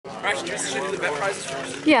Actually, should I do the vet prizes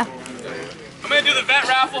first? Yeah. I'm gonna do the vet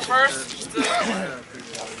raffle first.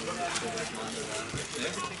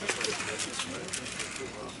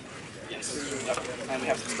 Yes. And we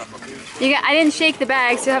have some stuff up here. I didn't shake the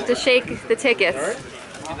bags, you have to shake the tickets. Get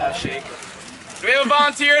that shake. Do we have a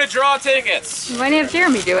volunteer to draw tickets? Why don't you have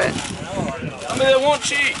Jeremy do it? Somebody that won't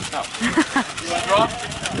cheat. No. You want to draw?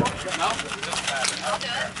 No?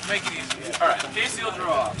 Make it easy. Alright, Casey will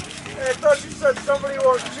draw. Hey, I thought you said somebody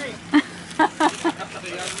won't cheat.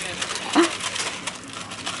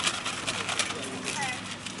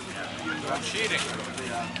 I'm cheating.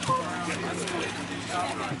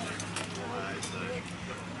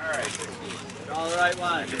 Alright. All right,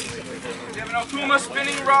 one. We have an Okuma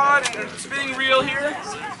spinning rod and a spinning reel here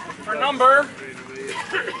for number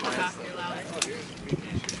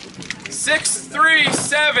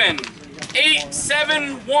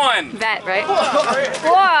 637871. Vet, right?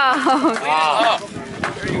 Whoa! Oh,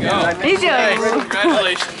 there you go. He's doing Nice.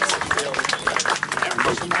 Congratulations.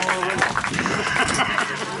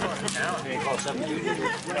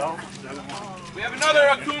 We have another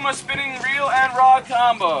Okuma spinning reel and rod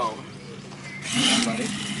combo.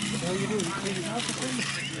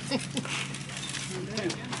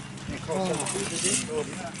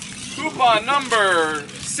 Coupon number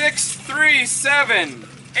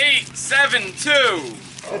 637872.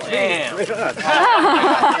 Damn.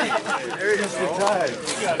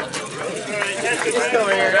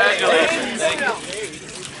 Congratulations. Thank you.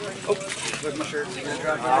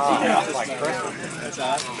 That's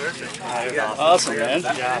awesome. Perfect. Awesome, man.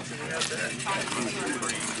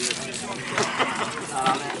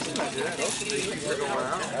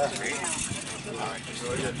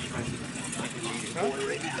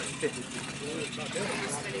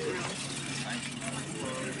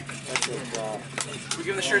 We're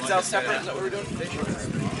giving the shirts out separate. Is that what we're doing?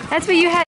 That's what you had.